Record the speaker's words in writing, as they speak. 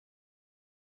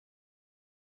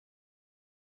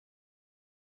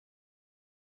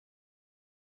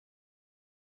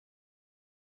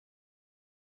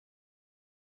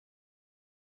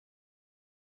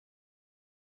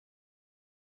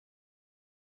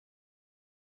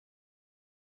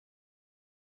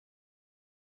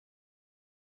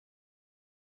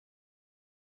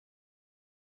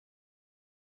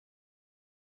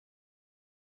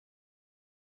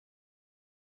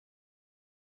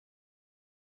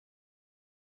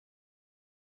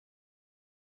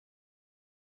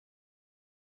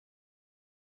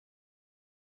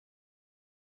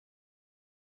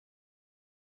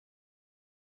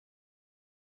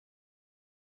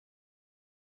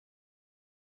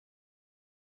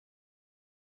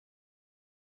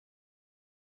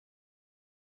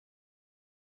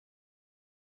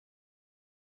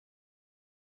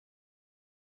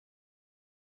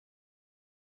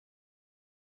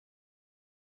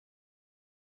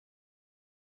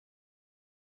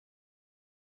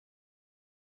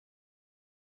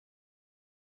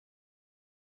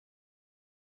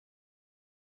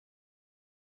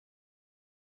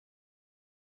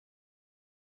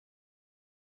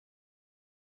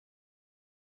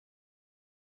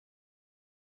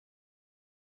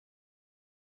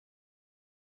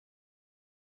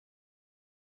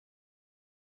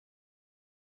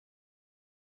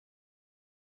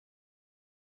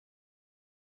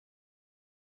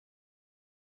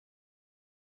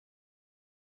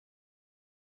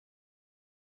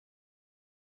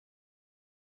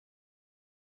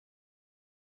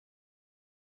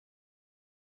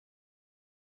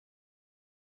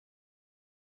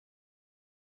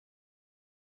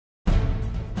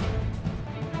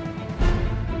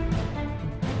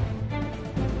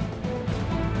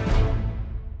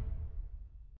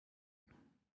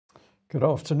Good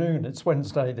afternoon. It's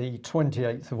Wednesday, the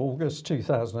 28th of August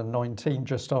 2019,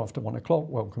 just after 1 o'clock.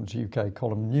 Welcome to UK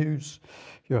Column News.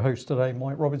 Your host today,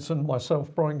 Mike Robinson,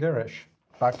 myself, Brian Gerrish.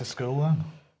 Back to school then?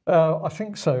 I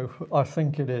think so. I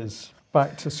think it is.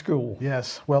 Back to school.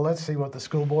 Yes. Well, let's see what the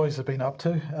schoolboys have been up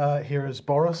to. Here is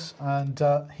Boris, and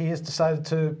he has decided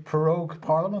to prorogue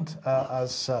Parliament,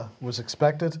 as was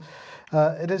expected.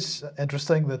 It is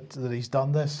interesting that he's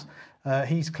done this.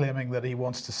 He's claiming that he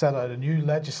wants to set out a new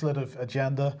legislative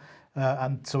agenda,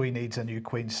 and so he needs a new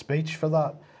Queen's speech for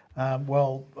that.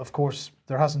 Well, of course,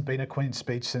 there hasn't been a Queen's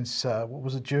speech since, what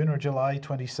was it, June or July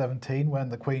 2017, when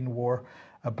the Queen wore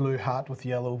a blue hat with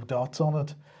yellow dots on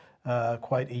it,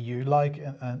 quite EU-like,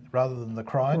 rather than the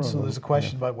crown. So there's a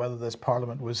question about whether this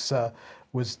Parliament was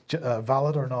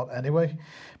valid or not anyway.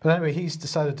 But anyway, he's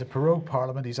decided to prorogue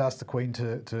Parliament. He's asked the Queen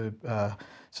to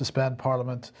suspend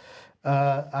Parliament.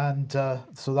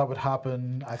 So that would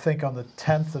happen, I think, on the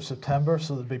 10th of September.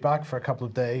 So they'll be back for a couple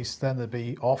of days. Then they'll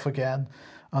be off again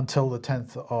until the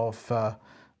 10th of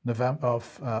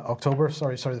October.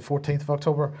 Sorry, the 14th of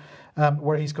October,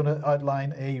 where he's going to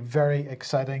outline a very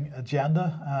exciting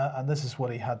agenda. And this is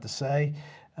what he had to say.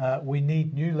 We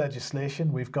need new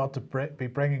legislation. We've got to be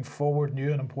bringing forward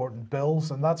new and important bills,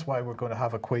 and that's why we're going to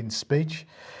have a Queen's speech.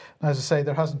 And as I say,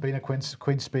 there hasn't been a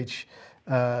Queen's speech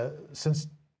since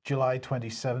July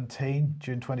 2017,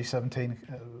 June 2017,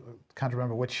 can't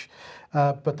remember which.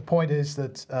 But the point is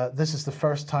that this is the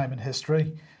first time in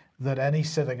history that any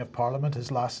sitting of Parliament has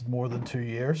lasted more than 2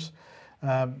 years.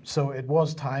 So it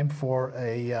was time for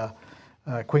a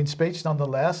Queen's speech.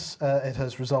 Nonetheless, it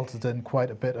has resulted in quite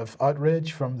a bit of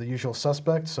outrage from the usual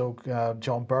suspects. So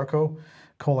John Bercow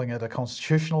calling it a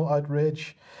constitutional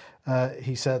outrage.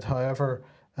 He said, however,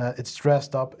 it's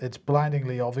dressed up. It's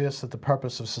blindingly obvious that the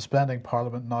purpose of suspending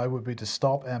Parliament now would be to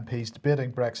stop MPs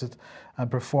debating Brexit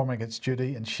and performing its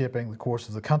duty in shaping the course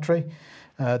of the country.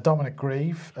 Dominic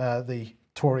Grieve, the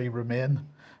Tory Remain,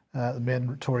 the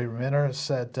main Tory Remainer, has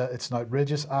said it's an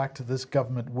outrageous act. This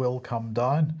government will come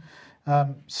down.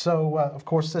 Of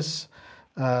course, this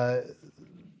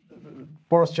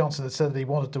Boris Johnson had said that he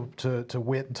wanted to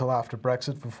wait until after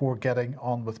Brexit before getting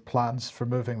on with plans for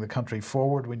moving the country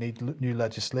forward. We need new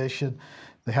legislation.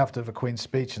 They have to have a Queen's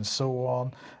speech and so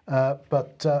on.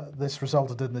 But this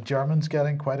resulted in the Germans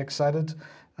getting quite excited.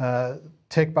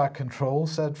 Take back control,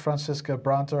 said Franziska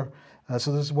Brandner.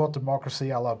 So this is what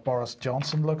democracy a la Boris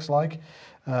Johnson looks like.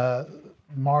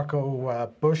 Marco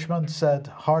Bushman said,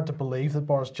 hard to believe that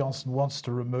Boris Johnson wants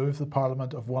to remove the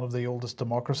Parliament of one of the oldest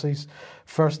democracies.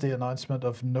 First the announcement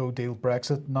of no-deal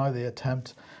Brexit, now the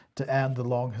attempt to end the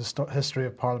long history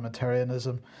of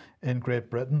parliamentarianism in Great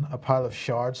Britain. A pile of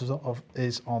shards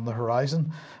is on the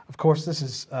horizon. Of course, this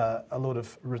is a load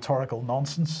of rhetorical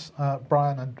nonsense,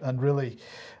 Brian, and really,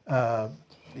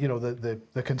 you know,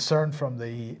 the concern from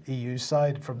the EU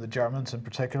side, from the Germans in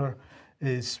particular,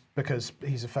 is because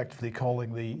he's effectively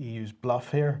calling the EU's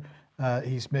bluff here.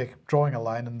 He's drawing a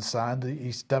line in the sand.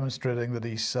 He's demonstrating that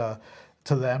he's, to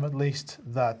them at least,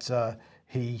 that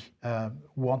he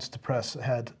wants to press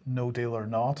ahead, no deal or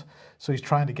not. So he's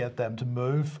trying to get them to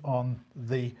move on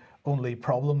the only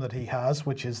problem that he has,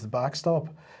 which is the backstop.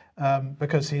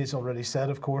 Because he's already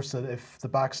said, of course, that if the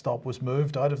backstop was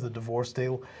moved out of the divorce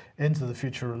deal into the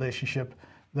future relationship,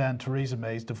 then Theresa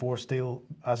May's divorce deal,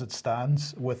 as it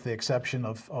stands, with the exception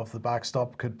of the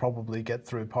backstop, could probably get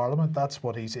through Parliament. That's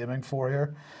what he's aiming for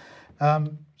here.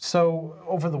 So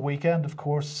over the weekend, of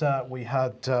course, we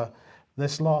had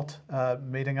this lot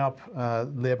meeting up,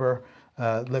 Labour,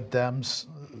 Lib Dems,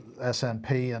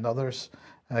 SNP and others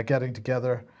getting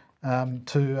together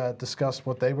to discuss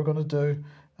what they were going to do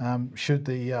should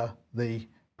the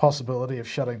possibility of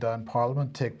shutting down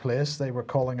Parliament take place. They were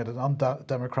calling it an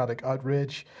undemocratic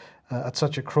outrage at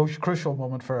such a crucial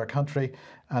moment for our country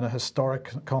and a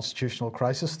historic constitutional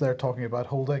crisis. They're talking about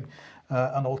holding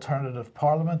an alternative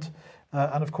Parliament.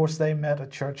 And of course, they met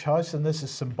at Church House, and this is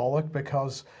symbolic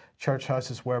because Church House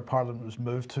is where Parliament was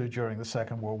moved to during the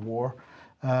Second World War.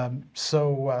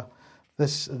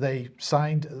 They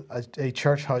signed a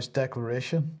Church House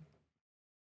declaration.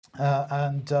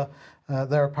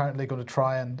 They're apparently going to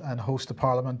try and host a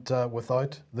parliament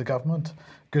without the government.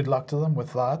 Good luck to them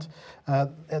with that.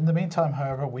 In the meantime,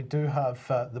 however, we do have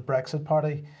the Brexit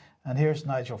Party, and here's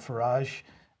Nigel Farage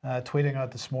tweeting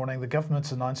out this morning, the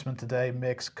government's announcement today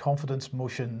makes confidence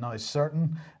motion now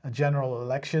certain, a general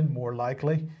election more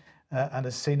likely, and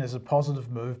is seen as a positive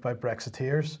move by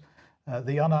Brexiteers.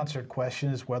 The unanswered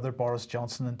question is whether Boris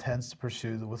Johnson intends to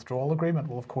pursue the withdrawal agreement.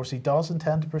 Well, of course, he does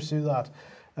intend to pursue that,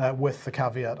 with the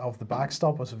caveat of the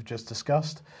backstop, as we've just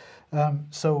discussed.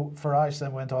 So Farage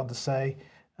then went on to say,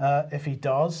 If he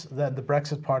does, then the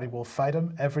Brexit Party will fight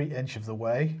him every inch of the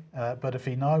way. But if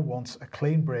he now wants a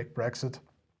clean break Brexit,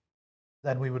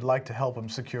 then we would like to help him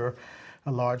secure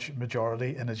a large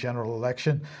majority in a general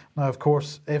election. Now, of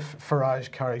course, if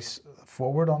Farage carries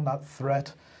forward on that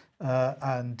threat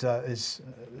and is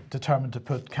determined to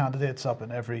put candidates up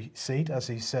in every seat, as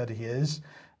he said he is,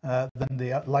 then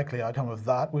the likely outcome of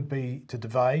that would be to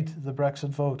divide the Brexit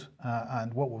vote.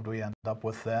 And what would we end up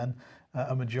with then?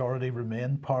 A majority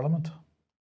Remain Parliament?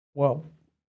 Well,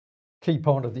 key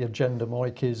part of the agenda,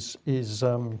 Mike, is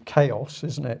chaos,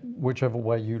 isn't it? Whichever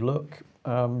way you look,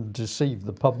 deceive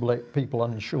the public, people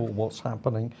unsure what's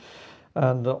happening.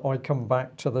 And I come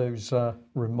back to those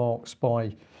remarks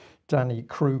by Danny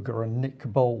Kruger and Nick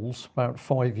Bowles about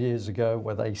 5 years ago,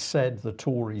 where they said the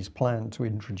Tories planned to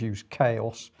introduce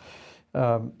chaos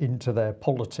into their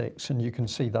politics, and you can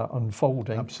see that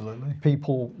unfolding. Absolutely.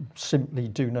 People simply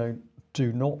do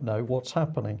not know what's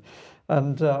happening.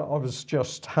 And I was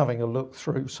just having a look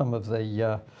through some of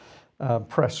the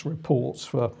press reports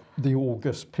for the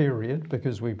August period,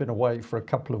 because we've been away for a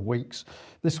couple of weeks.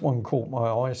 This one caught my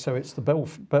eye. So it's the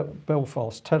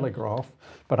Belfast Telegraph,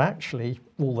 but actually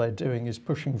all they're doing is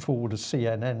pushing forward a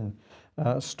CNN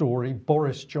story.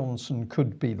 Boris Johnson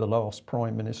could be the last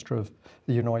Prime Minister of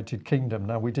the United Kingdom.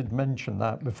 Now, we did mention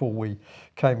that before we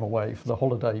came away for the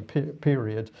holiday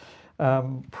period.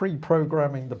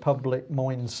 Pre-programming the public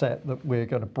mindset that we're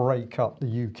going to break up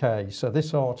the UK. So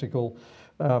this article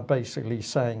basically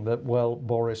saying that, well,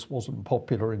 Boris wasn't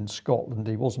popular in Scotland,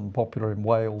 he wasn't popular in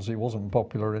Wales, he wasn't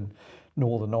popular in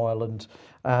Northern Ireland,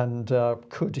 and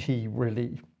could he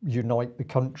really unite the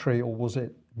country, or was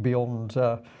it beyond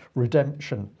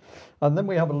redemption? And then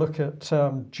we have a look at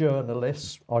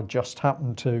journalists. I just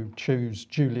happened to choose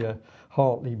Julia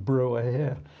Hartley-Brewer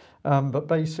here. But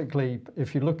basically,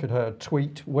 if you look at her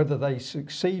tweet, whether they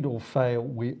succeed or fail,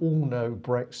 we all know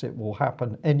Brexit will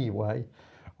happen anyway.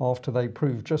 After they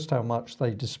prove just how much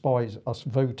they despise us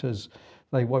voters,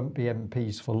 they won't be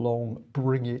MPs for long.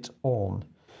 Bring it on.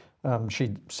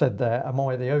 She said there, am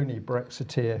I the only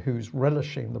Brexiteer who's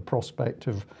relishing the prospect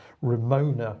of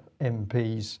Remona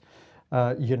MPs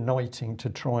uniting to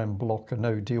try and block a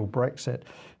no-deal Brexit?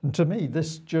 And to me,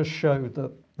 this just showed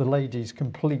that the lady's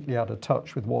completely out of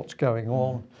touch with what's going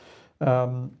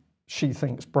on. She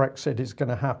thinks Brexit is going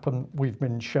to happen. We've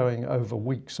been showing over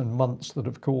weeks and months that,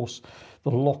 of course,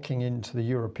 the locking into the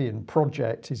European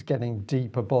project is getting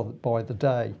deeper by the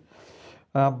day.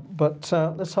 But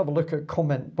let's have a look at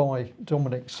comment by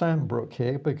Dominic Sandbrook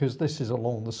here, because this is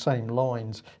along the same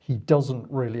lines. He doesn't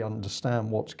really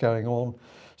understand what's going on.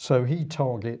 So he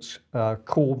targets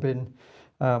Corbyn.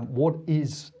 What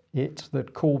is it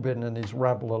that Corbyn and his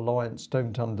Rabble Alliance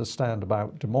don't understand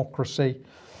about democracy?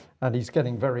 And he's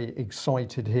getting very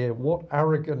excited here. What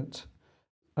arrogant,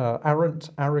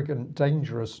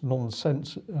 dangerous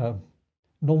nonsense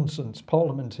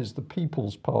Parliament is the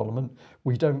people's parliament.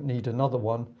 We don't need another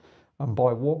one. And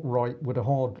by what right would a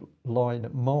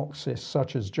hardline Marxist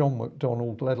such as John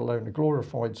MacDonald, let alone a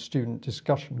glorified student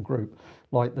discussion group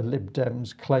like the Lib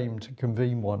Dems, claim to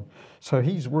convene one? So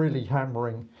he's really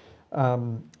hammering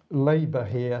Labour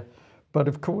here. But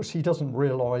of course, he doesn't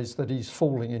realise that he's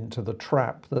falling into the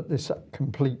trap that this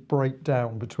complete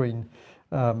breakdown between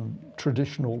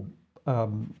traditional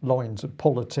lines of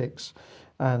politics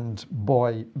and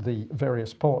by the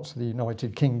various parts of the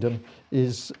United Kingdom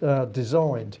is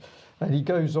designed. And he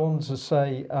goes on to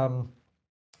say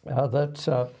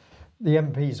that the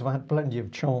MPs have had plenty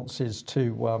of chances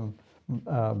to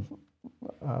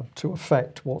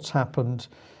affect what's happened,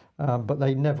 but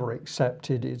they never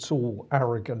accepted. It's all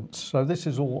arrogance. So this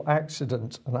is all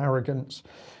accident and arrogance.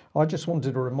 I just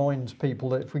wanted to remind people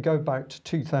that if we go back to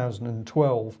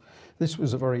 2012, this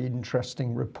was a very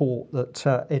interesting report that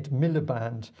Ed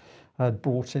Miliband had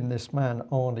brought in this man,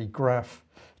 Arnie Graf,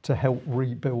 to help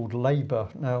rebuild Labour.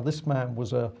 Now, this man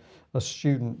was a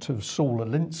student of Saul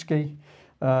Alinsky,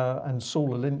 and Saul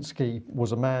Alinsky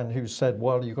was a man who said,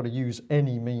 well, you've got to use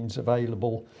any means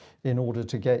available in order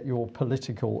to get your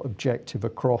political objective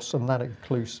across, and that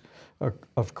includes,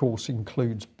 of course,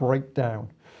 includes breakdown.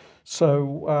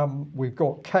 So we've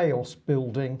got chaos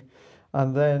building,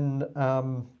 and then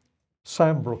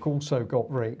Sandbrook also got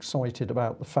very excited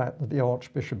about the fact that the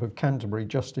Archbishop of Canterbury,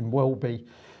 Justin Welby,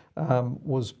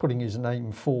 was putting his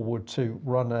name forward to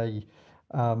run a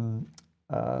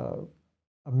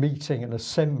meeting, an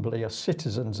assembly, a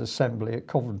citizens' assembly at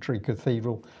Coventry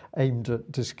Cathedral aimed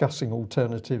at discussing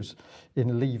alternatives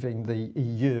in leaving the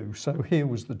EU. So here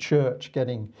was the church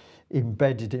getting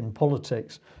embedded in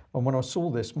politics. And when I saw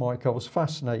this, Mike, I was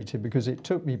fascinated because it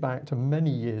took me back to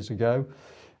many years ago.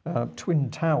 Twin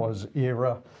Towers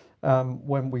era,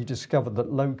 when we discovered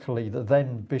that locally the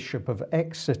then Bishop of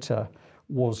Exeter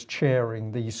was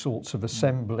chairing these sorts of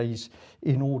assemblies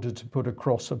in order to put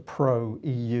across a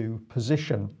pro-EU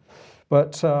position.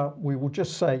 But we will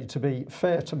just say, to be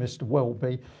fair to Mr.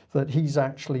 Welby, that he's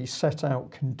actually set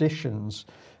out conditions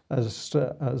as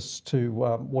to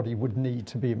what he would need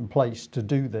to be in place to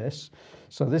do this.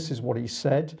 So this is what he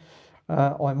said.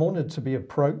 I'm honoured to be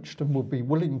approached and would be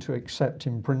willing to accept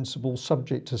in principle,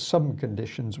 subject to some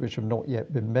conditions which have not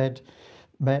yet been met.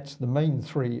 The main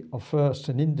three are first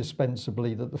and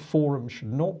indispensably that the forum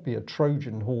should not be a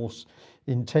Trojan horse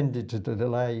intended to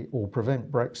delay or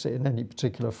prevent Brexit in any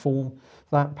particular form.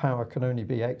 That power can only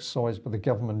be exercised by the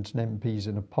government and MPs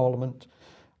in a parliament.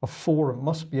 A forum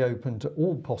must be open to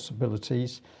all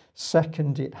possibilities.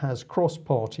 Second, it has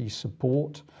cross-party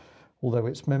support, although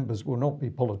its members will not be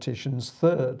politicians.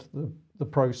 Third, the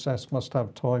process must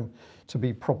have time to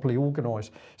be properly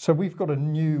organised. So we've got a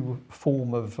new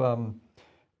form of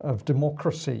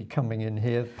democracy coming in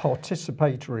here,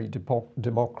 participatory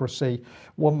democracy.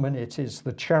 1 minute is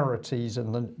the charities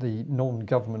and the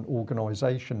non-government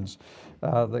organisations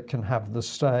that can have the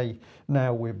say.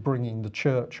 Now we're bringing the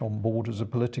church on board as a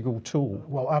political tool.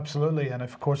 Well, absolutely. And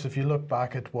of course, if you look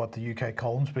back at what the UK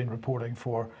column's been reporting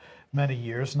for many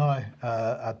years now,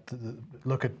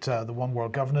 look at the One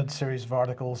World Governance series of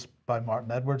articles by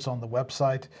Martin Edwards on the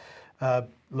website.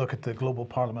 Look at the Global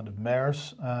Parliament of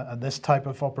Mayors and this type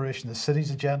of operation, the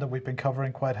cities agenda we've been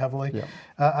covering quite heavily. Yeah.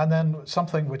 And then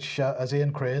something which, as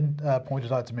Ian Crane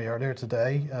pointed out to me earlier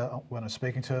today when I was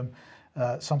speaking to him,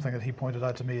 something that he pointed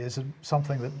out to me is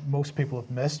something that most people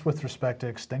have missed with respect to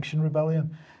Extinction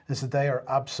Rebellion, is that they are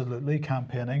absolutely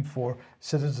campaigning for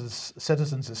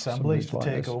citizens' assemblies to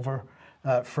take over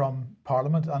from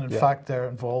Parliament. And in fact, they're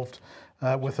involved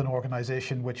with an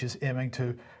organisation which is aiming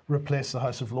to replace the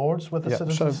House of Lords with the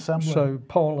Citizens' Assembly. So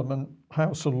Parliament,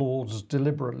 House of Lords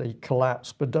deliberately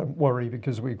collapsed, but don't worry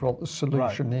because we've got the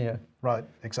solution here. Right,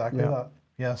 exactly that,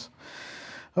 yes.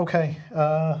 Okay,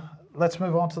 let's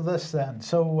move on to this then.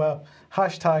 So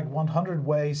hashtag 100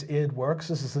 Ways Aid Works.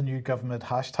 This is the new government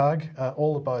hashtag,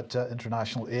 all about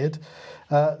international aid.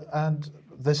 And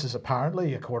this is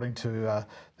apparently, according to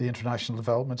the International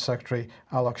Development Secretary,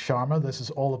 Alok Sharma, this is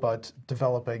all about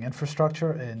developing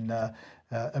infrastructure in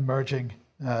emerging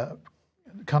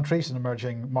countries and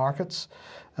emerging markets.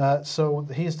 So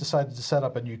he has decided to set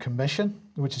up a new commission,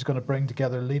 which is going to bring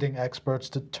together leading experts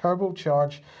to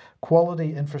turbocharge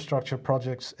quality infrastructure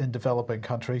projects in developing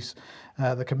countries.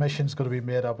 The commission is going to be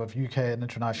made up of UK and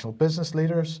international business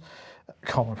leaders,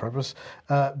 common purpose,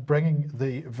 bringing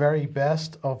the very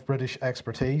best of British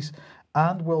expertise,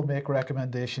 and will make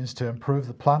recommendations to improve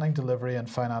the planning, delivery and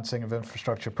financing of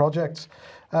infrastructure projects.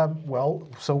 Well,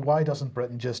 so why doesn't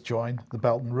Britain just join the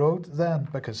Belt and Road then?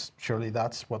 Because surely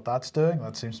that's what that's doing.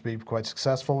 That seems to be quite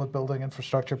successful at building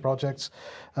infrastructure projects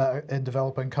in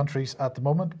developing countries at the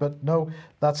moment. But no,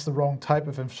 that's the wrong type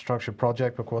of infrastructure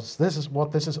project, because this is what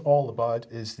this is all about,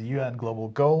 is the UN global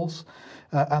goals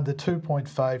and the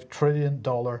 $2.5 trillion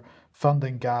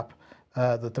funding gap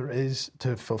that there is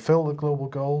to fulfill the global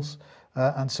goals.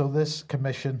 And so this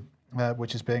commission,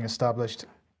 which is being established,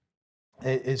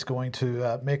 is going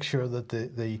to make sure that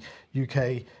the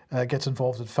UK gets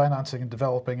involved in financing and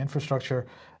developing infrastructure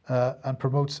and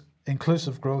promotes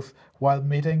inclusive growth while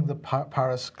meeting the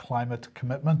Paris climate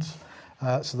commitments.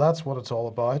 So that's what it's all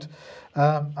about.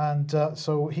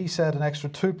 So he said an extra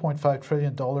 $2.5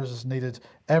 trillion is needed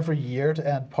every year to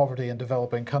end poverty in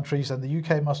developing countries, and the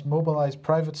UK must mobilise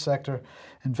private sector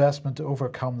investment to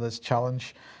overcome this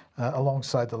challenge.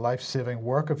 Alongside the life-saving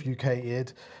work of UK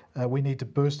aid, we need to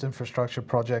boost infrastructure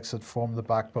projects that form the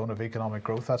backbone of economic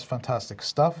growth. That's fantastic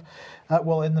stuff.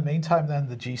 Well, in the meantime, then,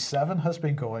 the G7 has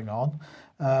been going on.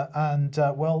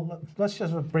 Well, let's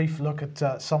just have a brief look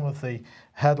at some of the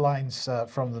headlines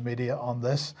from the media on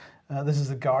this. This is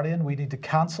The Guardian. We need to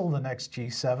cancel the next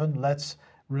G7. Let's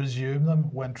resume them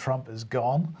when Trump is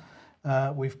gone.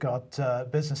 We've got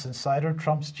Business Insider.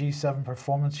 Trump's G7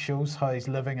 performance shows how he's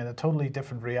living in a totally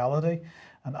different reality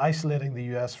and isolating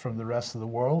the US from the rest of the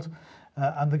world.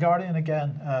 And The Guardian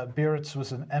again, Biarritz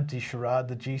was an empty charade.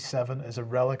 The G7 is a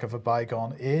relic of a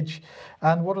bygone age.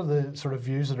 And what are the sort of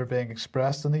views that are being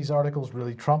expressed in these articles?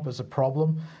 Really, Trump is a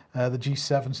problem. The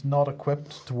G7's not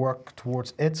equipped to work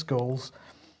towards its goals.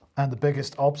 And the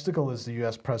biggest obstacle is the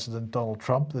US President Donald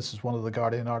Trump. This is one of the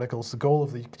Guardian articles. The goal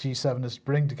of the G7 is to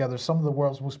bring together some of the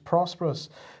world's most prosperous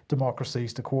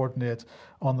democracies to coordinate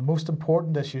on the most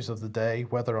important issues of the day,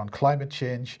 whether on climate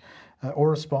change,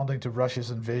 or responding to Russia's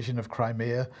invasion of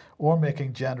Crimea, or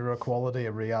making gender equality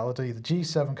a reality. The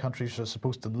G7 countries are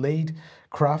supposed to lead,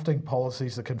 crafting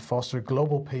policies that can foster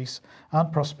global peace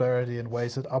and prosperity in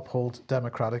ways that uphold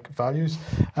democratic values.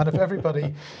 And if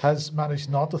everybody has managed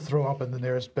not to throw up in the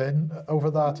nearest bin over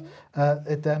that,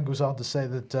 it then goes on to say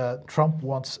that Trump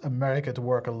wants America to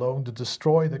work alone to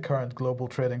destroy the current global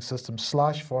trading system,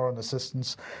 slash foreign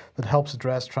assistance that helps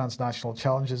address transnational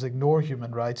challenges, ignore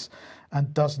human rights,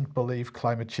 and doesn't believe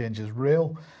climate change is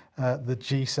real. The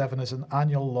G7 is an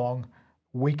annual-long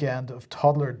weekend of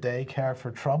toddler daycare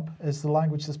for Trump, is the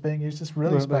language that's being used. It's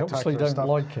really spectacular stuff. They obviously don't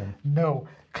like him. No,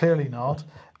 clearly not.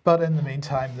 But in the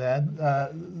meantime then,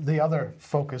 the other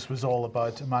focus was all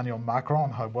about Emmanuel Macron,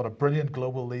 what a brilliant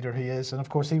global leader he is. And of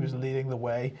course he was leading the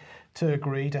way to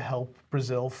agree to help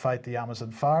Brazil fight the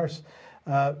Amazon fires.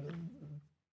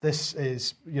 This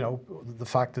is, the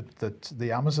fact that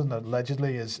the Amazon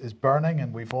allegedly is burning,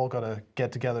 and we've all got to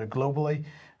get together globally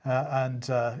and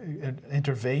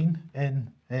intervene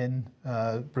in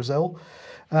Brazil.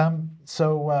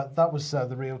 So that was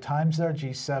the Rio Times there.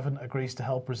 G7 agrees to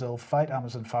help Brazil fight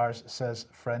Amazon fires, says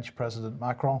French President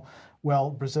Macron. Well,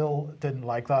 Brazil didn't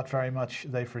like that very much.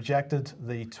 They've rejected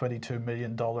the $22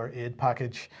 million aid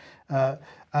package.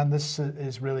 And this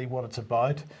is really what it's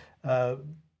about.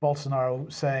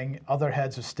 Bolsonaro saying other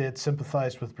heads of state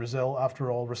sympathized with Brazil. After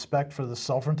all, respect for the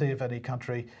sovereignty of any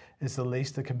country is the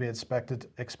least that can be expected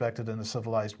in a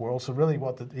civilized world. So really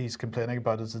what he's complaining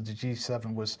about is that the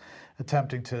G7 was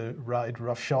attempting to ride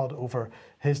roughshod over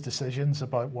his decisions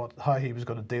about how he was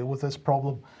going to deal with this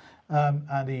problem.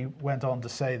 And he went on to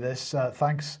say this,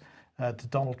 thanks to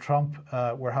Donald Trump,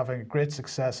 we're having great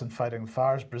success in fighting the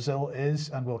fires. Brazil is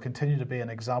and will continue to be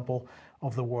an example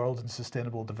of the world in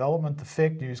sustainable development. The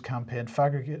fake news campaign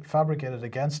fabricated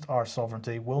against our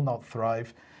sovereignty will not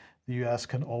thrive. The US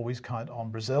can always count on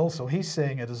Brazil. So he's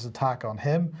saying it is an attack on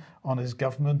him, on his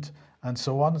government, and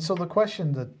so on. And so the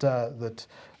question that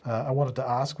I wanted to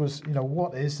ask was,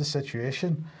 what is the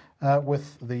situation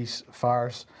with these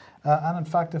fires? And in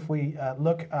fact, if we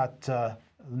look at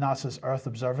NASA's Earth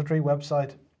Observatory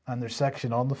website and their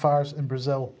section on the fires in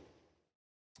Brazil,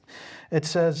 it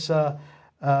says,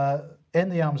 in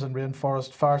the Amazon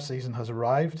rainforest, fire season has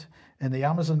arrived. In the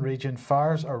Amazon region,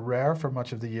 fires are rare for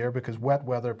much of the year because wet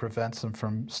weather prevents them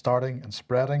from starting and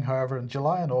spreading. However, in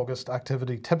July and August,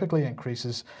 activity typically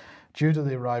increases due to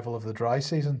the arrival of the dry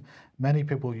season. Many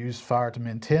people use fire to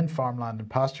maintain farmland and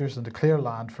pastures and to clear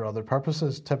land for other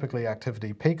purposes. Typically,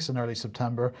 activity peaks in early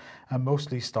September and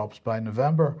mostly stops by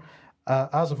November.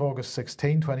 As of August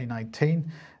 16,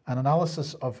 2019, an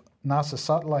analysis of NASA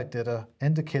satellite data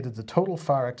indicated the total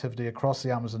fire activity across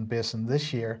the Amazon basin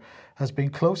this year has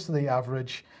been close to the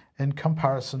average in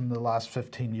comparison in the last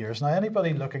 15 years. Now,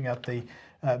 anybody looking at the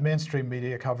mainstream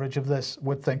media coverage of this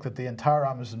would think that the entire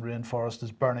Amazon rainforest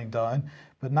is burning down,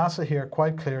 but NASA here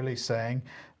quite clearly saying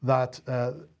that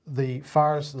the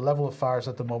level of fires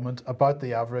at the moment about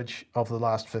the average of the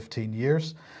last 15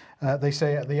 years. They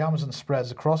say the Amazon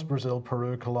spreads across Brazil,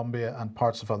 Peru, Colombia, and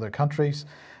parts of other countries.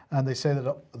 And they say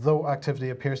that though activity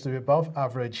appears to be above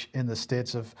average in the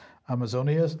states of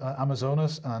Amazonas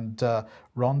and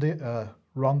Rondônia,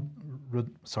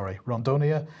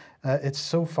 it's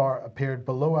so far appeared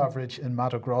below average in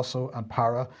Mato Grosso and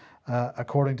Para,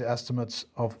 according to estimates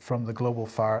from the Global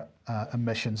Fire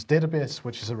Emissions Database,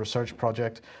 which is a research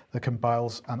project that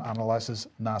compiles and analyzes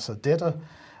NASA data.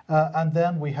 And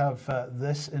then we have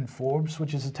this in Forbes,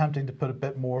 which is attempting to put a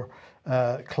bit more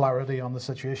clarity on the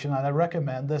situation. And I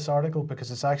recommend this article because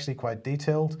it's actually quite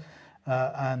detailed.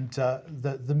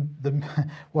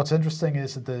 What's interesting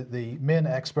is that the main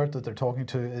expert that they're talking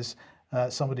to is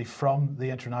somebody from the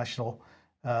International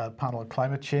Panel on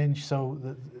Climate Change, so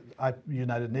the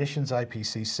United Nations,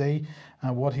 IPCC.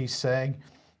 And what he's saying,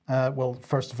 well,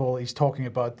 first of all, he's talking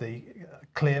about the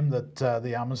claim that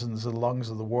the Amazon is the lungs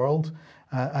of the world.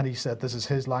 And he said, this is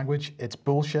his language, it's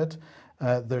bullshit.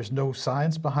 There's no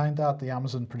science behind that. The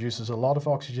Amazon produces a lot of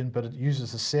oxygen, but it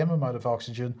uses the same amount of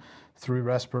oxygen through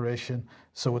respiration,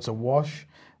 so it's a wash.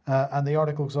 And the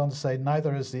article goes on to say,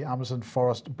 neither is the Amazon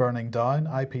forest burning down,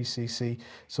 IPCC.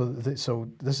 So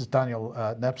this is Daniel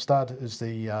Nepstad, is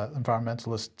the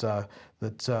environmentalist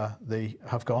that they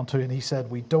have gone to. And he said,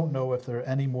 we don't know if there are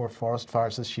any more forest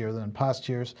fires this year than in past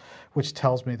years, which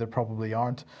tells me there probably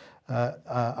aren't.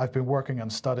 I've been working on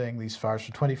studying these fires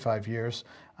for 25 years,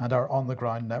 and our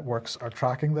on-the-ground networks are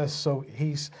tracking this. So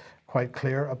he's quite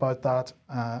clear about that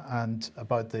and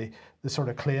about the sort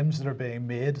of claims that are being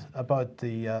made about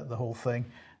the whole thing.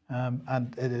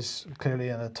 and it is clearly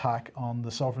an attack on the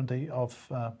sovereignty of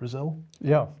Brazil.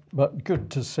 Yeah, but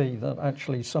good to see that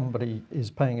actually somebody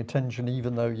is paying attention,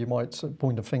 even though you might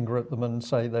point a finger at them and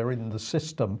say they're in the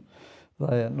system.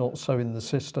 They are not so in the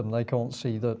system. They can't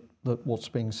see that what's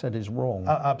being said is wrong.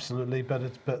 Absolutely,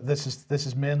 but this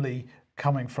is mainly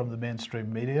coming from the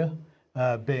mainstream media,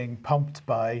 being pumped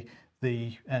by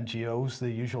the NGOs, the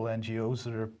usual NGOs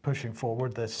that are pushing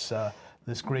forward this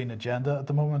green agenda at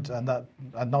the moment, and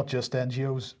not just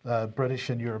NGOs,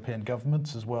 British and European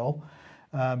governments as well.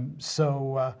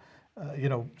 You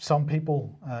know, some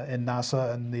people in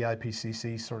NASA and the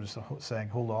IPCC sort of saying,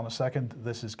 hold on a second,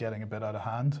 this is getting a bit out of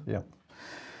hand. Yeah.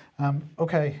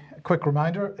 Okay, a quick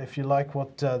reminder, if you like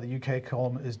what the UK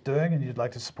column is doing and you'd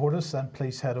like to support us, then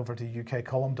please head over to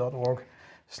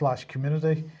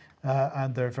ukcolumn.org/community,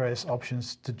 and there are various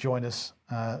options to join us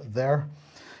there.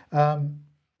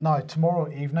 Now,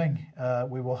 tomorrow evening,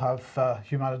 we will have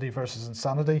Humanity versus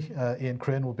Insanity. Ian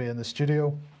Crane will be in the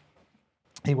studio.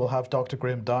 He will have Dr.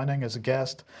 Graham Downing as a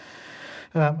guest.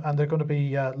 And they're going to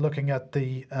be looking at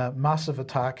the massive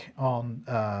attack on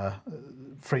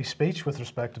free speech with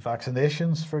respect to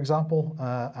vaccinations, for example,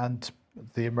 and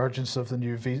the emergence of the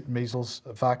new measles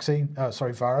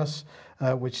virus,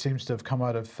 which seems to have come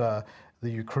out of the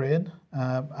Ukraine.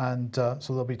 So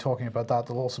they'll be talking about that.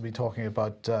 They'll also be talking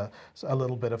about a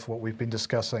little bit of what we've been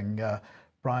discussing,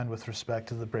 Brian, with respect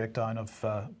to the breakdown of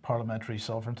parliamentary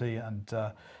sovereignty and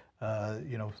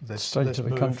you know, this state of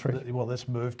the country. This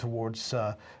move towards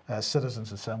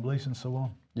citizens' assemblies and so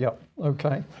on. Yeah.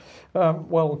 Okay.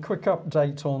 Well, a quick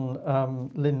update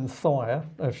on Lynn Thayer.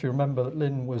 If you remember,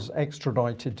 Lynn was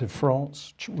extradited to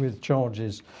France with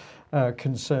charges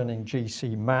concerning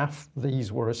GC-MAF.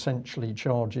 These were essentially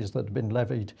charges that had been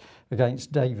levied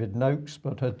against David Noakes,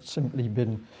 but had simply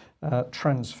been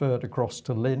transferred across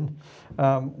to Lynn.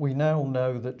 We now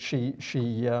know that she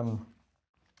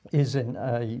is in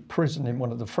a prison in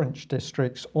one of the French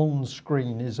districts. On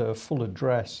screen is her full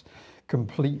address,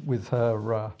 complete with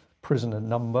her prisoner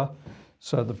number.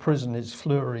 So the prison is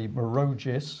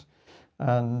Fleury-Mérogis,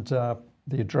 and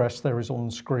the address there is on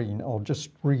screen. I'll just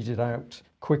read it out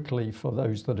quickly for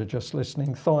those that are just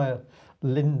listening. Thayer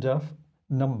Linda,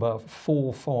 number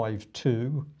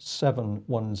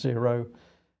 452710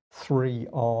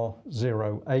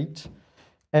 3R08,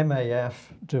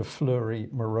 MAF de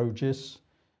Fleury-Mérogis,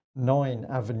 9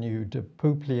 Avenue de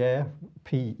Peupliers,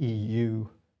 PEUPLIERS,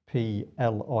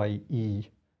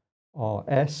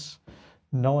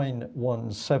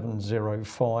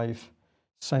 91705,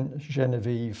 Saint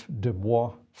Geneviève de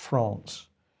Bois, France.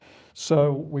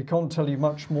 So we can't tell you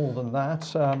much more than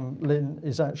that. Lynn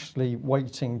is actually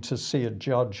waiting to see a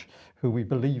judge who we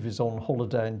believe is on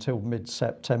holiday until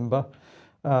mid-September.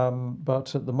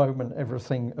 But at the moment,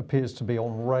 everything appears to be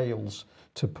on rails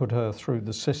to put her through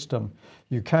the system.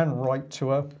 You can write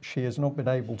to her. She has not been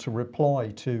able to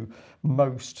reply to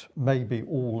most, maybe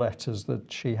all letters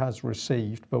that she has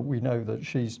received, but we know that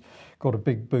she's got a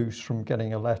big boost from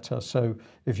getting a letter. So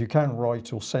if you can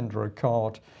write or send her a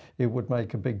card, it would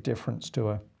make a big difference to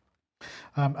her.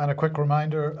 And a quick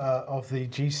reminder of the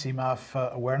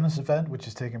GC-MAF awareness event, which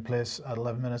is taking place at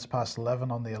 11 on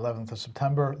the 11th of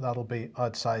September. That'll be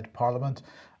outside Parliament.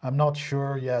 I'm not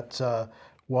sure yet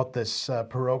what this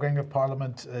proroguing of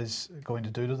Parliament is going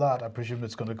to do to that. I presume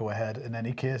it's going to go ahead in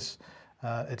any case.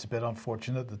 It's a bit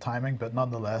unfortunate, the timing, but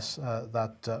nonetheless,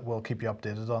 that we'll keep you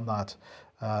updated on that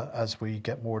as we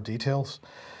get more details.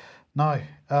 Now,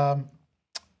 not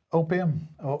opium,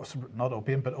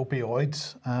 but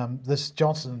opioids. This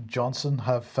Johnson & Johnson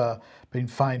have been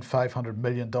fined $500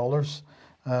 million.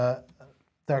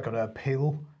 They're going to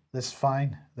appeal this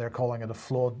fine. They're calling it a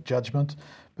flawed judgment.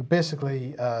 But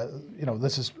basically, you know,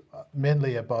 this is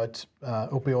mainly about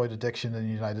opioid addiction in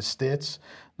the United States.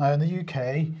 Now, in the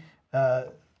UK,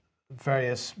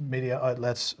 various media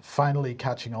outlets finally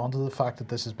catching on to the fact that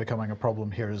this is becoming a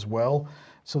problem here as well.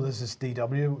 So this is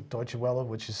DW, Deutsche Welle,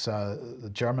 which is the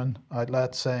German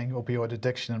outlet, saying opioid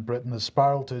addiction in Britain has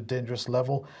spiraled to a dangerous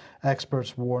level.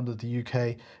 Experts warn that the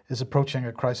UK is approaching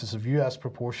a crisis of US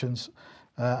proportions,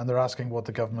 and they're asking what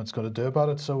the government's going to do about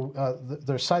it. So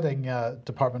they're citing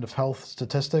Department of Health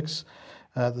statistics,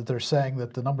 that they're saying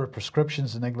that the number of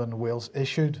prescriptions in England and Wales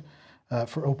issued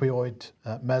for opioid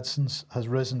medicines has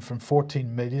risen from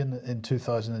 14 million in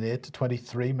 2008 to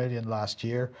 23 million last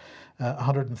year.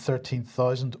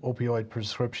 113,000 opioid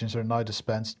prescriptions are now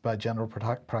dispensed by general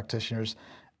practitioners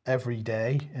every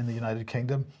day in the United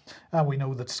Kingdom. And we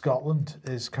know that Scotland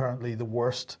is currently the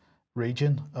worst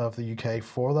region of the UK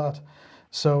for that.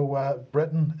 So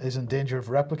Britain is in danger of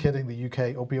replicating the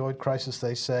UK opioid crisis,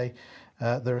 they say.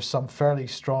 There is some fairly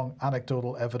strong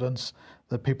anecdotal evidence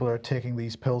that people are taking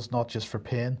these pills not just for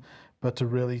pain, but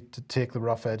to take the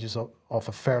rough edges off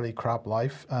a fairly crap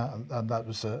life. And that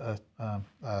was a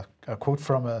quote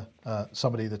from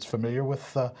somebody that's familiar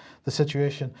with the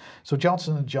situation. So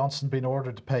Johnson & Johnson been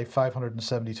ordered to pay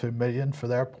 $572 million for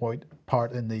their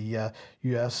part in the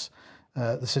US,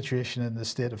 the situation in the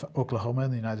state of Oklahoma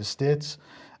in the United States.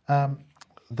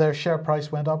 Their share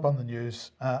price went up on the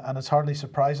news, and it's hardly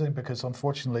surprising because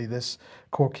unfortunately this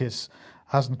court case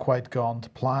hasn't quite gone to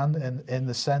plan in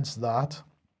the sense that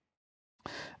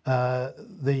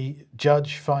the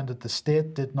judge found that the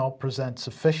state did not present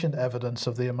sufficient evidence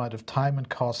of the amount of time and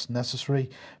costs necessary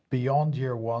beyond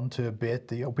year one to abate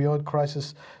the opioid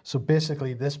crisis. So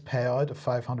basically this payout of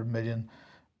 $500 million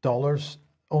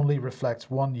only reflects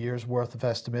 1 year's worth of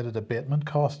estimated abatement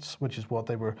costs, which is what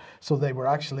they were. So they were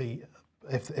actually,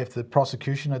 if the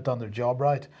prosecution had done their job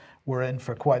right, were in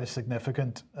for quite a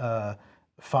significant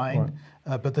fine.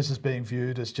 Right. But this is being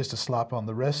viewed as just a slap on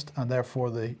the wrist, and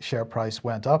therefore the share price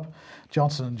went up.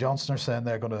 Johnson & Johnson are saying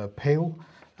they're going to appeal,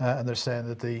 and they're saying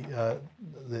that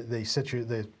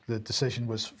the decision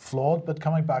was flawed. But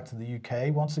coming back to the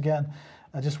UK once again,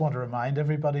 I just want to remind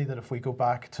everybody that if we go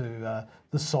back to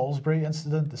the Salisbury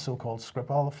incident, the so-called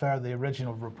Skripal affair, the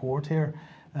original report here,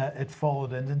 it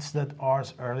followed an incident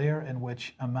hours earlier in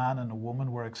which a man and a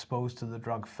woman were exposed to the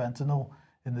drug fentanyl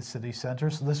in the city centre.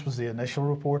 So this was the initial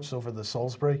reports over the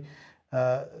Salisbury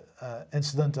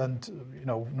incident. And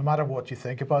no matter what you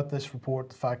think about this report,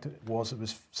 the fact it was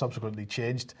subsequently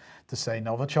changed to say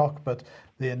Novichok, but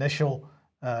the initial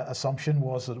assumption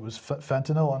was that it was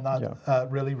fentanyl, and that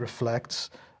really reflects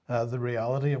the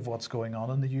reality of what's going on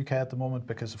in the UK at the moment,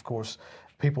 because of course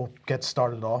people get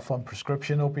started off on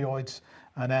prescription opioids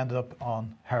and end up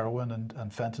on heroin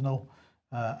and fentanyl,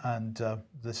 and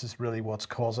this is really what's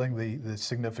causing the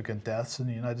significant deaths in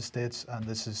the United States, and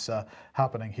this is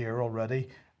happening here already.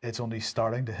 It's only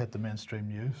starting to hit the mainstream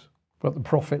news. But the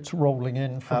profits rolling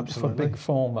in for Big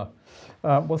Pharma.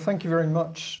 Well, thank you very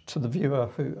much to the viewer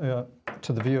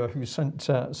who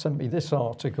sent me this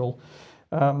article.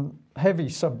 Heavy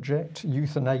subject: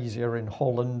 euthanasia in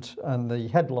Holland, and the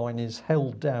headline is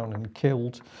 "Held Down and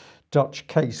Killed. Dutch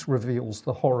Case Reveals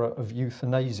the Horror of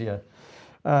Euthanasia."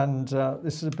 And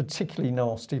this is a particularly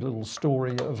nasty little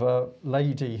story of a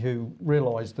lady who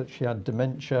realised that she had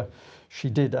dementia. She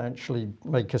did actually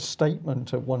make a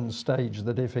statement at one stage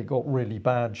that if it got really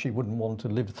bad, she wouldn't want to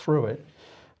live through it.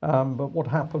 But what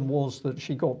happened was that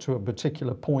she got to a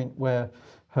particular point where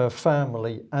her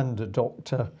family and a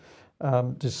doctor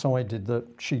decided that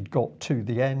she'd got to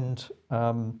the end.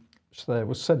 So there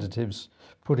were sedatives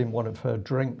put in one of her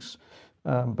drinks,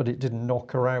 but it didn't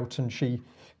knock her out, and she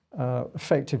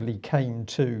effectively came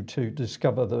to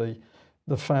discover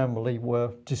the family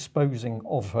were disposing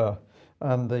of her,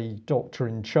 and the doctor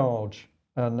in charge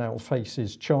now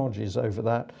faces charges over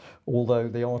that, although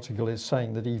the article is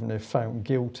saying that even if found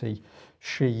guilty,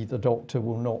 the doctor,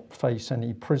 will not face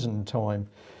any prison time.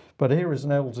 But here is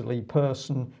an elderly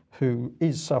person who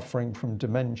is suffering from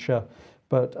dementia,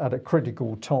 but at a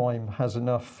critical time has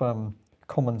enough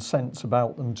common sense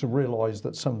about them to realise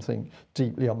that something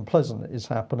deeply unpleasant is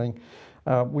happening.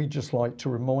 We just like to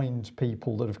remind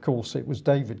people that, of course, it was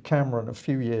David Cameron a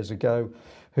few years ago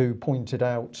who pointed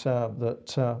out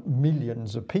that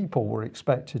millions of people were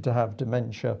expected to have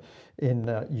dementia in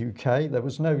UK. There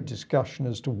was no discussion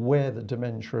as to where the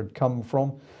dementia had come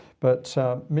from, but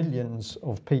millions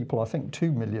of people, I think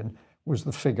 2 million was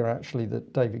the figure actually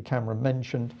that David Cameron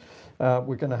mentioned,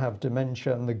 were going to have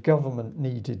dementia, and the government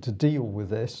needed to deal with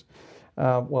this.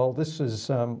 Well, this is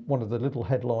one of the little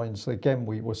headlines again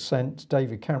we were sent.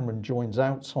 David Cameron joins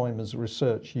Alzheimer's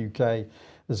Research UK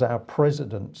as our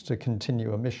president to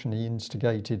continue a mission he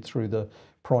instigated through the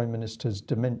Prime Minister's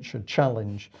Dementia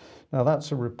Challenge. Now,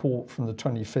 that's a report from the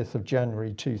 25th of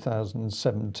January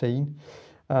 2017.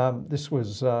 This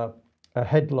was a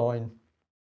headline,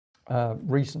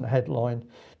 recent headline: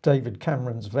 David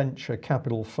Cameron's venture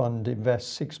capital fund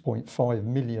invests 6.5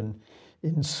 million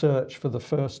in search for the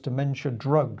first dementia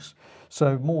drugs.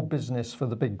 So more business for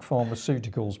the big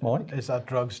pharmaceuticals, Mike. Is that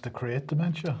drugs to create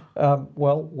dementia?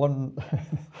 Well,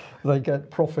 they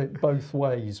get profit both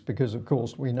ways, because of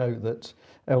course we know that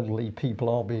elderly people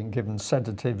are being given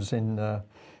sedatives in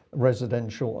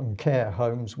residential and care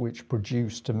homes which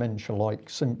produce dementia-like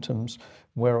symptoms,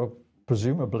 where a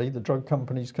presumably the drug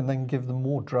companies can then give them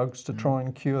more drugs to try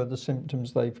and cure the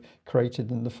symptoms they've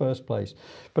created in the first place.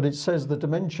 But it says the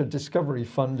Dementia Discovery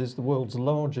Fund is the world's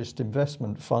largest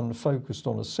investment fund focused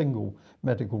on a single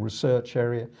medical research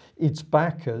area. Its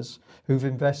backers, who've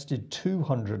invested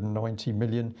 290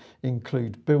 million,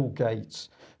 include Bill Gates,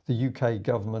 the UK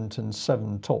government, and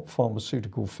 7 top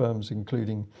pharmaceutical firms,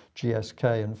 including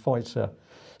GSK and Pfizer.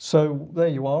 So there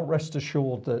you are. Rest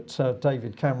assured that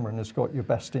David Cameron has got your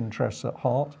best interests at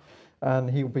heart, and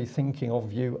he'll be thinking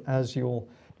of you as you're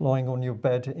lying on your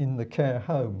bed in the care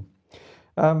home.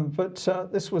 But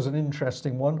this was an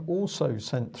interesting one, also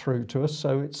sent through to us.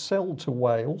 So it's Sell to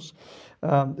Wales.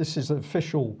 This is an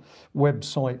official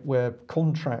website where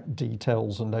contract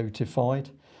details are notified.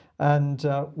 And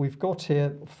we've got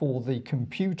here for the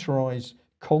computerized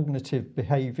cognitive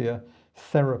behavior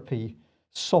therapy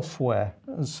software,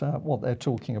 is what they're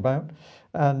talking about.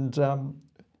 And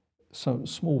so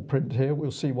small print here,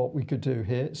 we'll see what we could do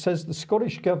here. It says the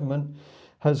Scottish Government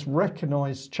has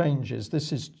recognised changes.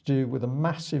 This is to do with a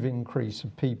massive increase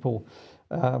of people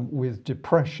with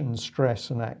depression, stress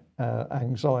and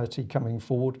anxiety coming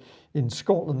forward. In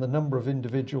Scotland, the number of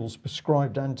individuals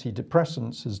prescribed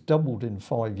antidepressants has doubled in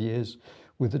 5 years,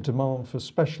 with the demand for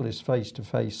specialist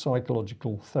face-to-face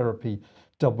psychological therapy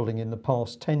doubling in the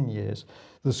past 10 years.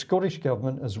 The Scottish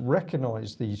Government has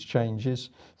recognised these changes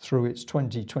through its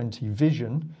 2020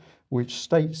 vision, which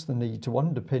states the need to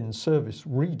underpin service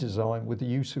redesign with the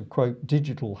use of, quote,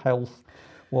 digital health,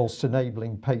 whilst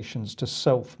enabling patients to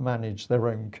self-manage their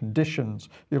own conditions.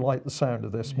 You like the sound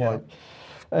of this, Mike?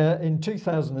 In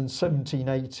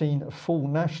 2017-18, a full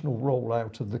national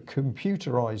rollout of the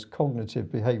computerised cognitive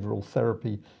behavioural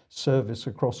therapy service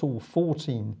across all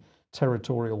 14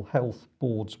 territorial health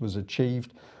boards was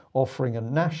achieved, offering a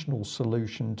national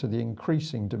solution to the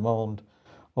increasing demand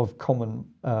of common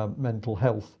mental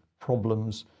health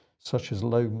problems such as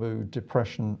low mood,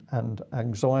 depression and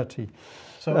anxiety.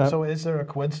 So is there a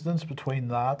coincidence between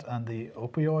that and the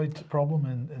opioid problem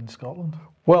in Scotland?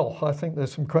 Well, I think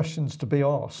there's some questions to be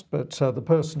asked, but the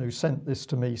person who sent this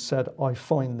to me said, I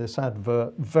find this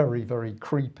advert very, very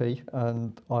creepy,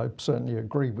 and I certainly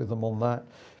agree with them on that.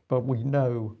 But we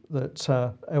know that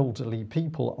elderly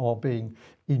people are being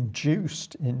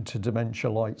induced into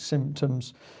dementia-like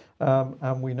symptoms,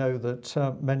 and we know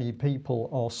that many people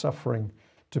are suffering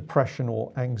depression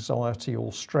or anxiety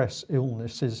or stress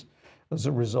illnesses as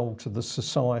a result of the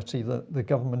society that the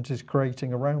government is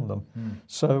creating around them.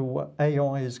 So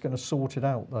AI is going to sort it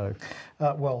out, though.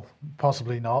 Well,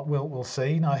 possibly not. We'll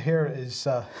see. Now, here is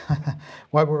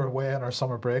while we're away on our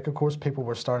summer break, of course, people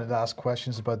were starting to ask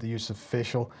questions about the use of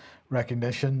facial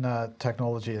recognition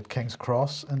technology at King's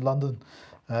Cross in London.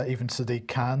 Even Sadiq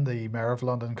Khan, the Mayor of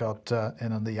London, got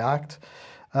in on the act.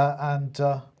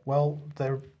 Well,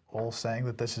 they're all saying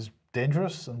that this is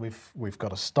dangerous and we've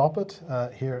got to stop it.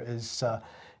 Here is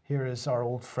our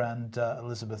old friend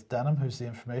Elizabeth Denham, who's the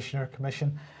Information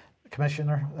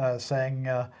Commissioner, saying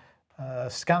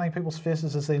scanning people's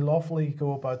faces as they lawfully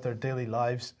go about their daily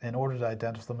lives in order to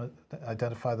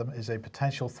identify them is a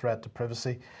potential threat to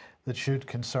privacy that should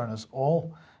concern us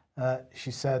all.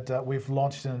 She said, we've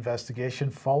launched an investigation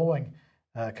following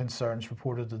concerns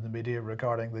reported in the media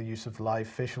regarding the use of live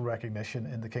facial recognition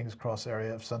in the King's Cross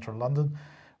area of central London,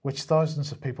 which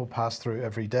thousands of people pass through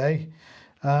every day.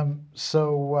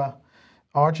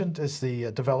 Argent is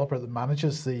the developer that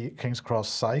manages the King's Cross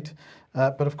site.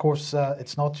 But of course,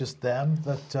 it's not just them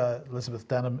that Elizabeth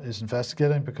Denham is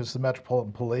investigating, because the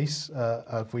Metropolitan Police,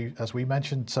 as we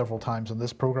mentioned several times on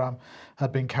this programme,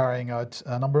 had been carrying out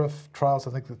a number of trials.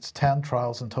 I think it's 10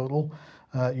 trials in total,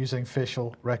 using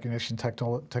facial recognition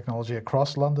technology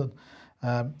across London,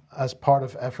 as part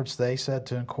of efforts, they said,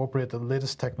 to incorporate the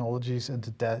latest technologies into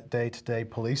day-to-day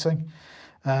policing.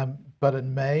 But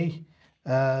in May,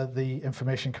 the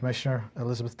Information Commissioner,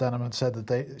 Elizabeth Denham, had said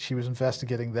that she was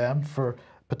investigating them for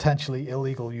potentially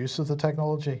illegal use of the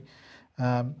technology.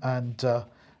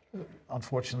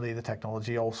 Unfortunately, the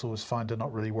technology also was found to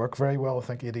not really work very well. I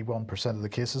think 81% of the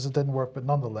cases it didn't work, but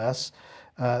nonetheless,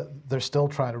 they're still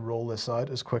trying to roll this out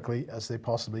as quickly as they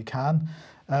possibly can.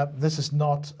 This is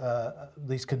not,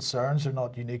 these concerns are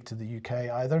not unique to the UK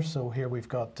either. So here we've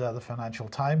got the Financial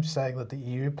Times saying that the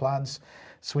EU plans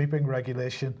sweeping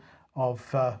regulation of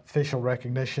facial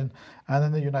recognition. And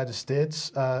in the United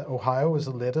States, Ohio is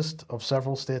the latest of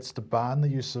several states to ban the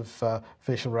use of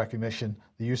facial recognition,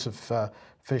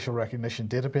 facial recognition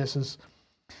databases.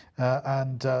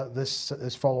 This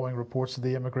is following reports that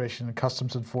the Immigration and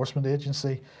Customs Enforcement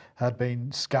Agency had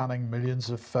been scanning millions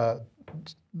of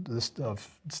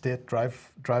state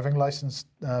driving license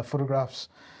photographs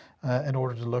in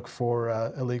order to look for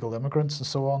illegal immigrants and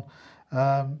so on.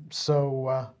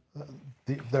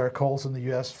 There are calls in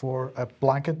the US for a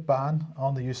blanket ban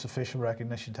on the use of facial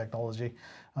recognition technology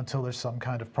until there's some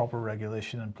kind of proper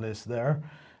regulation in place there.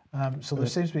 So there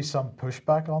seems to be some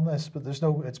pushback on this, but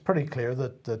it's pretty clear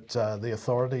that the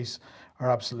authorities are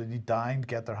absolutely dying to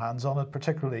get their hands on it,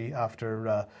 particularly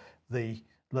after the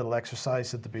little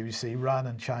exercise that the BBC ran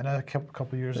in China a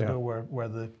couple of years ago, where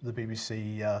the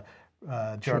BBC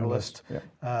journalist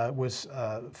was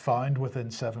found within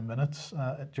 7 minutes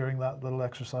during that little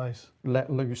exercise. Let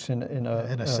loose in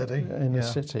a city. A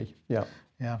city, yeah.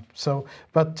 Yeah. So,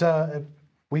 but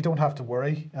we don't have to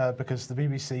worry because the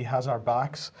BBC has our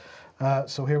backs.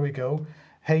 So here we go.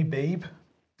 Hey, Beeb,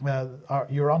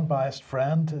 your unbiased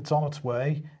friend. It's on its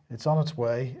way. It's on its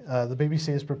way. The BBC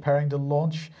is preparing to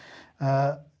launch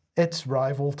its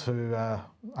rival to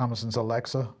Amazon's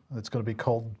Alexa. It's going to be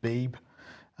called Beeb.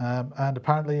 And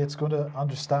apparently it's going to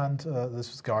understand,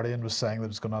 this was Guardian was saying that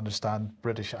it's going to understand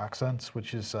British accents,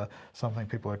 which is something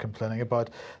people are complaining about.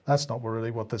 That's not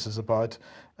really what this is about.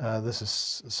 This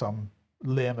is some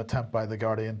lame attempt by the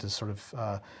Guardian to sort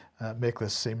of make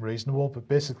this seem reasonable. But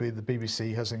basically the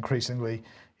BBC has increasingly,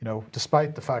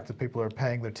 despite the fact that people are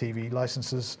paying their TV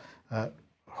licenses,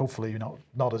 hopefully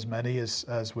not as many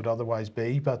as would otherwise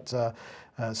be, but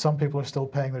some people are still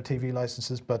paying their TV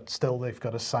licenses, but still they've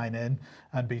got to sign in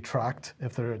and be tracked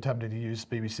if they're attempting to use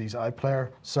BBC's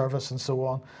iPlayer service and so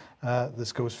on.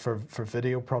 This goes for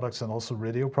video products and also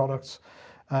radio products.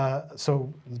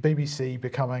 So the BBC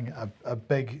becoming a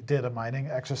big data mining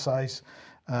exercise,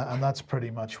 and that's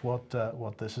pretty much what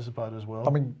this is about as well.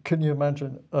 I mean, can you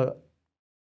imagine?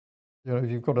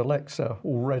 You've got Alexa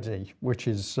already, which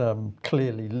is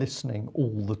clearly listening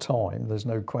all the time. There's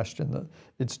no question that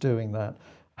it's doing that.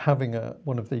 Having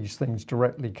one of these things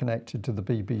directly connected to the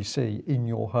BBC in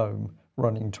your home,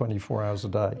 running 24 hours a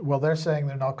day. Well, they're saying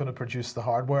they're not going to produce the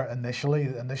hardware initially.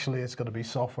 Initially, it's going to be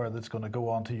software that's going to go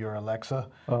onto your Alexa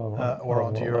or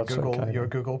onto your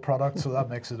Google product. So that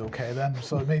makes it okay then.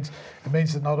 So it means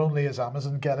that not only is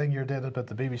Amazon getting your data, but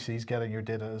the BBC's getting your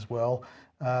data as well.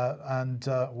 Are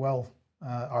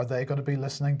they going to be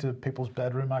listening to people's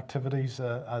bedroom activities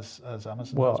as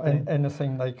Amazon? Well,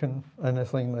 anything they can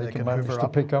manage to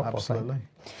pick up. Absolutely. I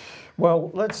think.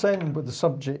 Well, let's end with the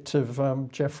subject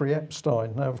of Jeffrey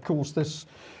Epstein. Now, of course, this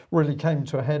really came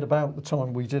to a head about the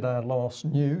time we did our last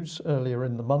news earlier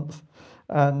in the month.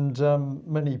 And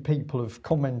many people have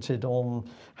commented on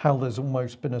how there's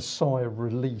almost been a sigh of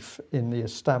relief in the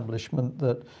establishment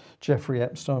that Jeffrey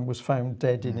Epstein was found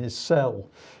dead in his cell.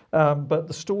 But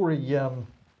the story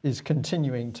is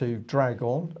continuing to drag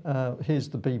on. Here's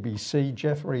the BBC.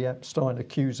 Jeffrey Epstein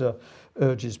accuser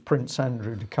urges Prince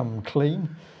Andrew to come clean.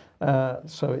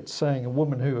 So it's saying a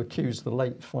woman who accused the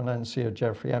late financier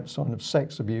Jeffrey Epstein of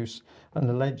sex abuse and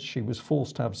alleged she was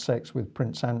forced to have sex with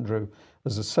Prince Andrew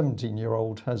as a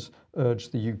 17-year-old has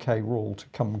urged the UK royal to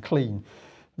come clean.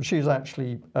 She's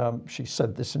actually, she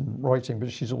said this in writing,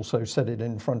 but she's also said it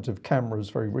in front of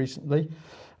cameras very recently.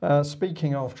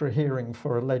 Speaking after a hearing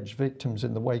for alleged victims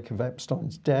in the wake of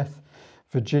Epstein's death,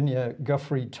 Virginia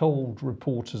Guffey told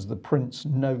reporters the prince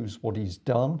knows what he's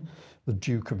done. The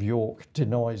Duke of York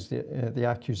denies the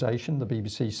accusation, the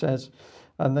BBC says.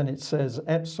 And then it says,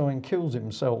 Epstein killed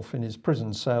himself in his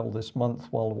prison cell this month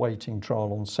while awaiting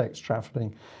trial on sex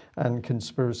trafficking and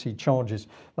conspiracy charges.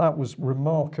 That was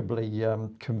remarkably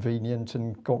convenient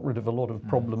and got rid of a lot of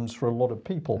problems for a lot of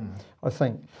people, I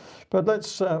think. But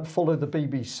let's follow the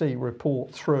BBC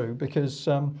report through because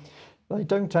they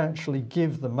don't actually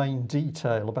give the main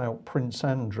detail about Prince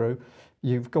Andrew.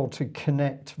 You've got to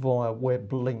connect via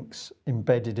web links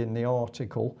embedded in the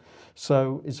article.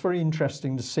 So it's very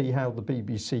interesting to see how the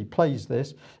BBC plays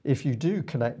this. If you do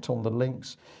connect on the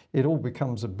links, it all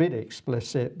becomes a bit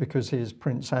explicit because here's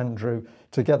Prince Andrew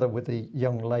together with a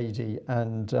young lady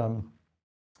and on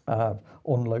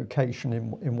location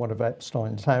in one of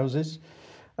Epstein's houses.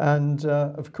 And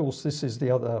of course, this is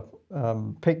the other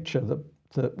picture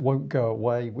that won't go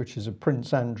away, which is of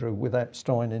Prince Andrew with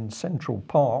Epstein in Central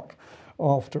Park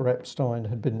after Epstein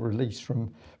had been released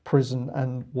from prison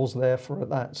and was therefore at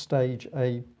that stage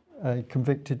a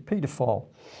convicted paedophile.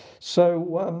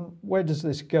 So where does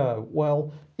this go?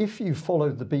 Well, if you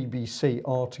follow the BBC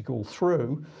article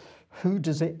through, who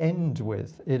does it end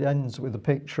with? It ends with a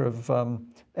picture of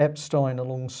Epstein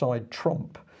alongside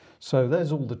Trump. So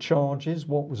there's all the charges.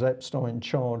 What was Epstein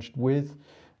charged with?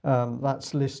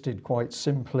 That's listed quite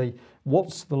simply.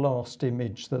 What's the last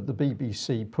image that the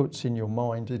BBC puts in your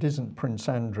mind? It isn't Prince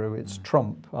Andrew, it's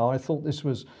Trump. I thought this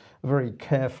was a very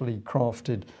carefully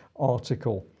crafted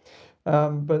article.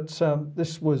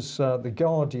 This was the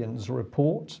Guardian's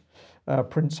report.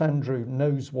 Prince Andrew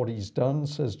knows what he's done,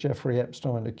 says Jeffrey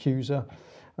Epstein accuser.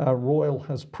 Royal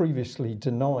has previously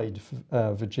denied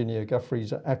Virginia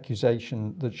Giuffre's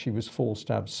accusation that she was forced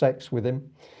to have sex with him.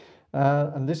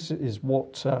 And this is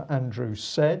what Andrew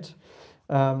said.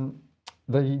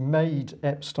 They made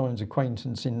Epstein's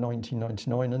acquaintance in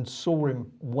 1999 and saw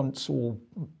him once or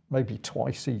maybe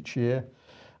twice each year.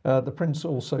 The Prince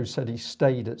also said he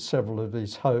stayed at several of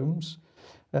his homes.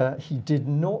 He did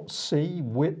not see,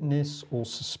 witness or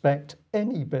suspect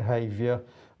any behaviour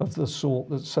of the sort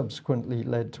that subsequently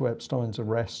led to Epstein's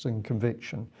arrest and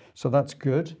conviction. So that's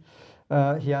good.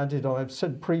 He added, I have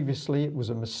said previously it was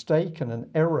a mistake and an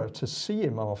error to see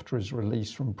him after his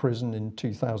release from prison in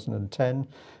 2010,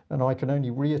 and I can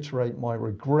only reiterate my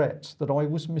regret that I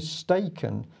was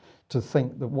mistaken to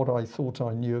think that what I thought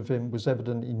I knew of him was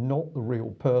evidently not the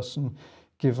real person,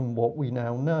 given what we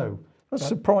now know. That's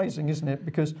surprising, isn't it?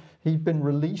 Because he'd been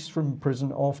released from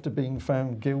prison after being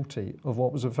found guilty of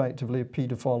what was effectively a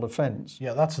paedophile offence.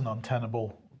 Yeah, that's an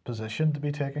untenable position to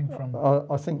be taking from.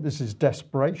 I think this is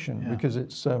desperation, because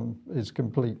it's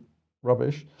complete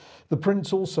rubbish. The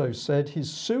Prince also said his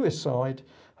suicide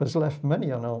has left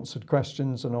many unanswered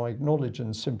questions, and I acknowledge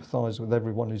and sympathise with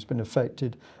everyone who's been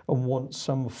affected and wants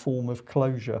some form of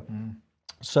closure.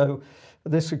 So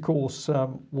this, of course,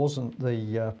 wasn't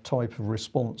the type of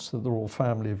response that the royal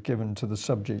family have given to the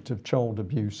subject of child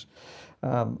abuse,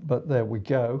 but there we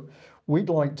go. We'd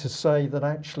like to say that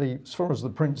actually, as far as the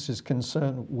Prince is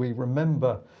concerned, we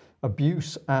remember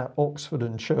abuse at Oxford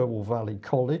and Cherwell Valley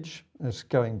College. It's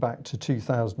going back to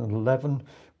 2011,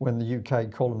 when the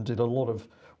UK column did a lot of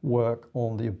work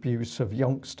on the abuse of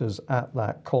youngsters at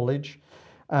that college.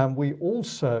 And we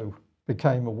also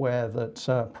became aware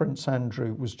that Prince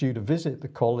Andrew was due to visit the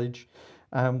college,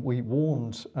 and we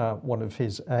warned one of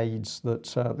his aides that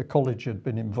the college had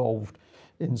been involved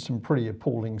in some pretty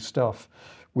appalling stuff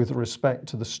with respect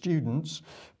to the students.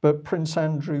 But Prince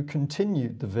Andrew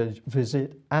continued the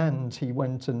visit, and he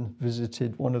went and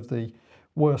visited one of the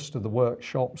worst of the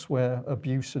workshops where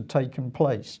abuse had taken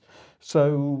place.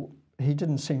 So he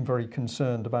didn't seem very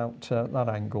concerned about that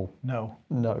angle. No.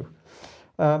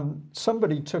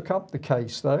 Somebody took up the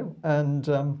case, though, and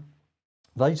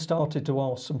they started to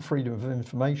ask some freedom of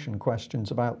information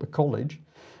questions about the college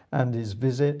and his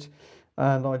visit.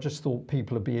 And I just thought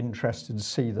people would be interested to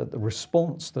see that the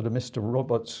response that a Mr.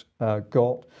 Roberts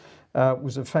got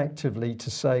was effectively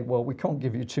to say, well, we can't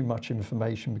give you too much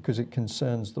information because it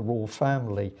concerns the royal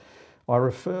family. I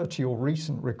refer to your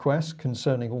recent request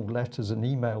concerning all letters and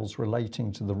emails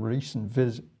relating to the recent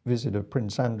visit of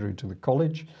Prince Andrew to the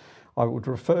college. I would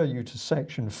refer you to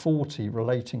section 40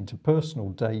 relating to personal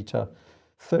data,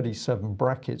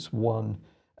 37(1),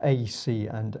 AC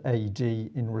and AD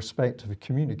in respect of a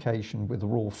communication with the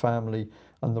royal family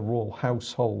and the royal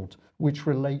household, which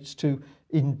relates to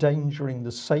endangering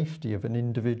the safety of an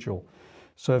individual.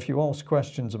 So if you ask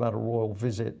questions about a royal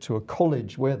visit to a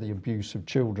college where the abuse of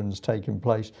children's taken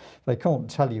place, they can't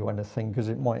tell you anything because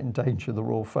it might endanger the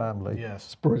royal family. Yes.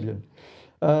 It's brilliant.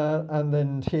 And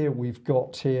then here we've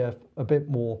got here a bit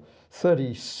more.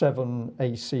 37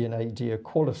 AC and AD are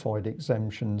qualified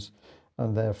exemptions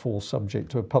and therefore subject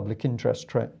to a public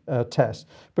interest test.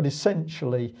 But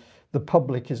essentially, the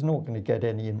public is not going to get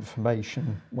any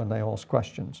information when they ask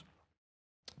questions.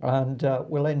 And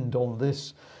we'll end on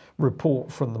this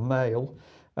report from the Mail.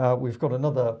 We've got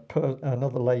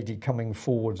another lady coming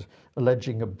forward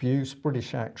alleging abuse.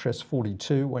 British actress,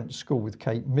 42, went to school with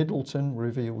Kate Middleton,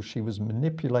 reveals she was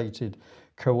manipulated,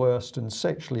 coerced and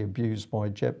sexually abused by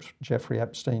Jeffrey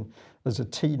Epstein as a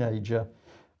teenager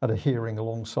at a hearing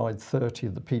alongside 30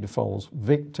 of the paedophile's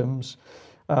victims.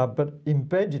 But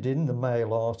embedded in the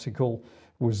Mail article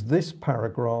was this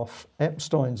paragraph.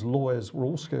 Epstein's lawyers were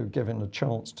also given a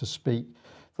chance to speak.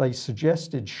 They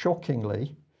suggested,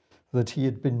 shockingly, that he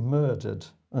had been murdered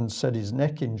and said his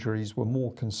neck injuries were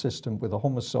more consistent with a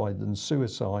homicide than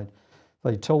suicide.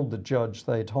 They told the judge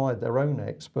they had hired their own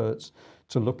experts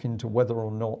to look into whether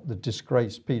or not the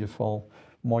disgraced paedophile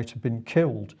might have been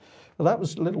killed. Well, that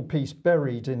was a little piece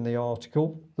buried in the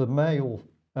article. The Mail,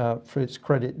 for its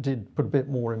credit, did put a bit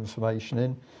more information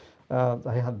in.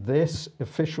 They had this.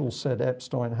 Officials said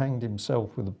Epstein hanged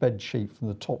himself with a bedsheet from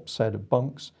the top set of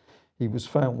bunks. He was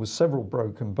found with several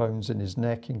broken bones in his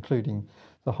neck, including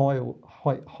the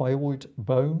hyoid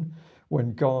bone,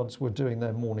 when guards were doing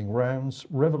their morning rounds.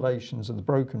 Revelations of the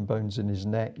broken bones in his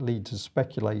neck lead to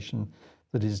speculation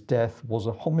that his death was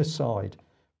a homicide.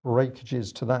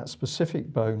 Breakages to that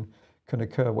specific bone can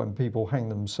occur when people hang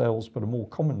themselves, but are more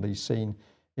commonly seen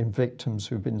in victims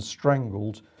who've been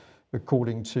strangled.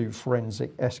 according to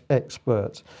forensic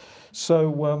experts.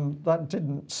 So that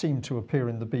didn't seem to appear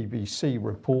in the BBC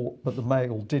report, but the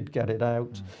Mail did get it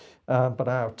out. But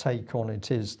our take on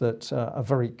it is that a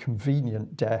very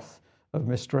convenient death of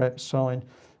Mr. Epstein,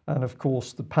 and of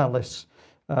course the palace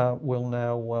will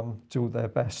now do their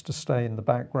best to stay in the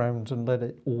background and let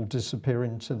it all disappear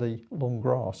into the long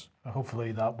grass.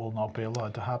 Hopefully that will not be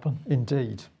allowed to happen.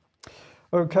 Indeed.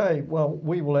 Okay, well,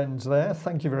 we will end there.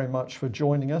 Thank you very much for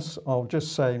joining us. I'll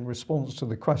just say in response to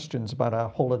the questions about our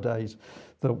holidays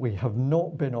that we have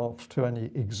not been off to any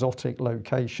exotic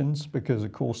locations because,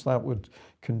 of course, that would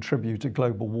contribute to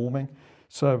global warming.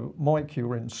 So, Mike, you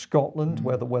were in Scotland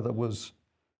where the weather was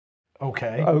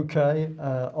okay.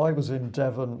 I was in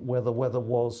Devon where the weather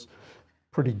was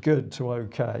pretty good to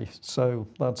okay. So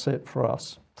that's it for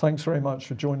us. Thanks very much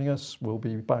for joining us. We'll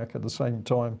be back at the same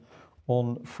time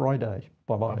on Friday.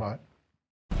 Bye-bye. Bye-bye.